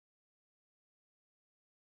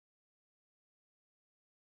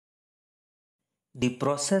The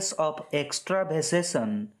process of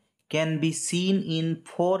extravasation can be seen in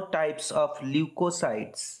four types of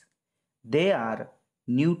leukocytes. They are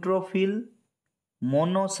neutrophil,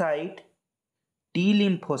 monocyte, T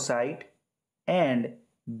lymphocyte, and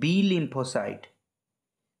B lymphocyte.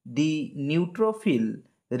 The neutrophil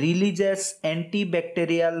releases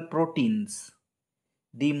antibacterial proteins.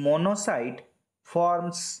 The monocyte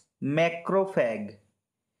forms macrophage.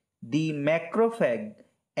 The macrophage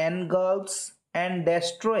engulfs and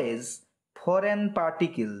destroys foreign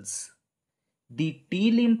particles. The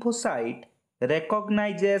T lymphocyte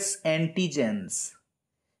recognizes antigens.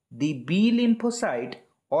 The B lymphocyte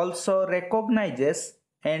also recognizes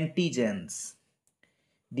antigens.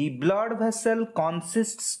 The blood vessel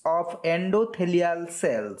consists of endothelial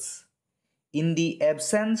cells. In the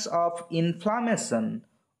absence of inflammation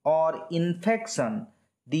or infection,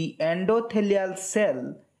 the endothelial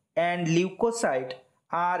cell and leukocyte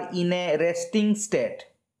are in a resting state.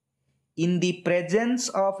 In the presence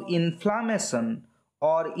of inflammation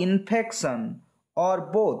or infection or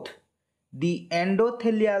both, the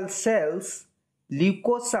endothelial cells,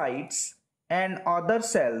 leukocytes, and other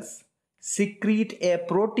cells secrete a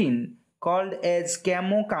protein called as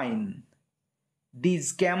chemokine.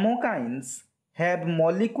 These chemokines have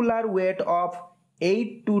molecular weight of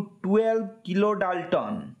 8 to 12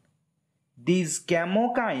 kilodalton. These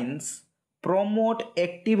chemokines promote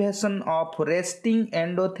activation of resting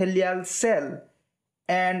endothelial cell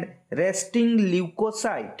and resting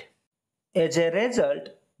leukocyte. As a result,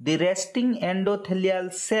 the resting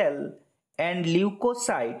endothelial cell and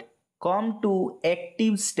leukocyte come to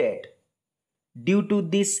active state. Due to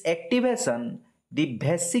this activation, the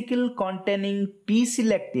vesicle containing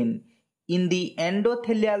P-selectin in the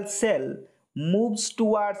endothelial cell moves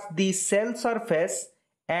towards the cell surface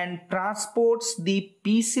and transports the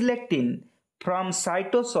P-selectin from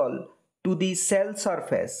cytosol to the cell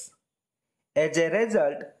surface. As a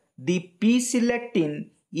result, the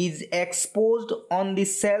P-selectin is exposed on the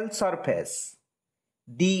cell surface.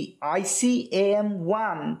 The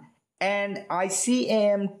ICAM1 and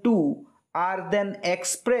ICAM2 are then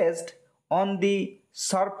expressed on the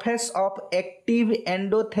surface of active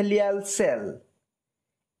endothelial cell.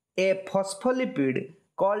 A phospholipid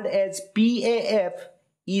called as PAF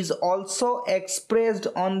is also expressed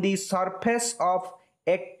on the surface of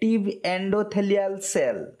active endothelial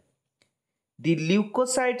cell. The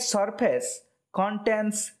leukocyte surface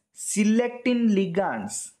contains selectin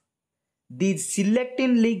ligands. These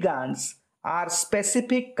selectin ligands are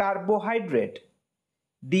specific carbohydrate.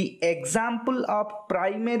 The example of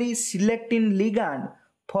primary selectin ligand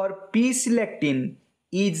for P-selectin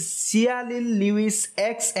is sialyl-Lewis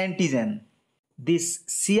X antigen. This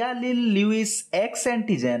sialyl-Lewis X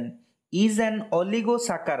antigen is an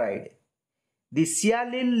oligosaccharide. The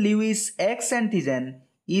sialyl-Lewis X antigen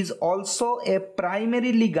is also a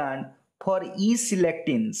primary ligand for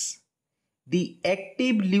E-selectins. The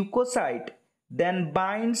active leukocyte then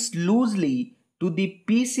binds loosely to the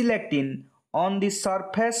P-selectin on the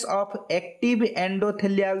surface of active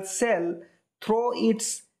endothelial cell through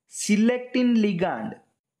its selectin ligand.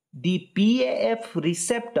 The PAF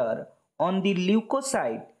receptor on the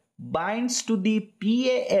leukocyte binds to the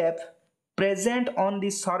PAF present on the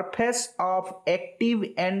surface of active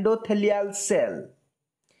endothelial cell.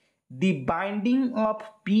 The binding of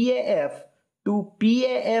PAF to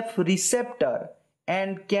PAF receptor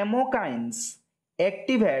and chemokines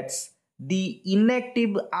activates the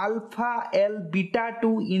inactive alpha L beta 2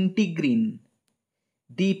 integrin.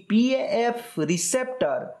 The PAF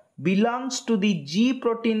receptor belongs to the G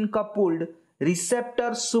protein coupled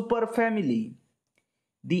receptor superfamily.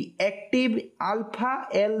 The active alpha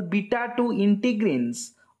L beta 2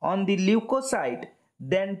 integrins on the leukocyte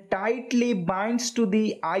then tightly binds to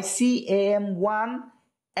the ICAM1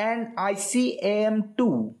 and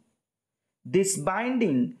ICAM2. This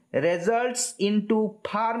binding results into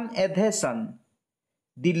firm adhesion.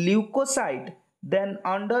 The leukocyte then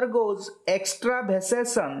undergoes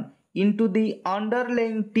extravasation into the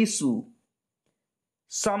underlying tissue.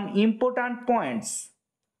 Some important points.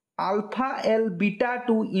 Alpha L beta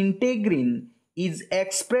 2 integrin is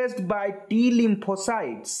expressed by T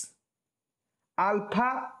lymphocytes.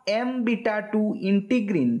 Alpha M beta 2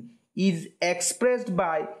 integrin is expressed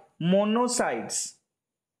by monocytes.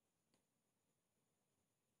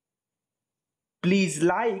 Please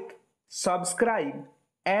like, subscribe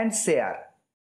and share.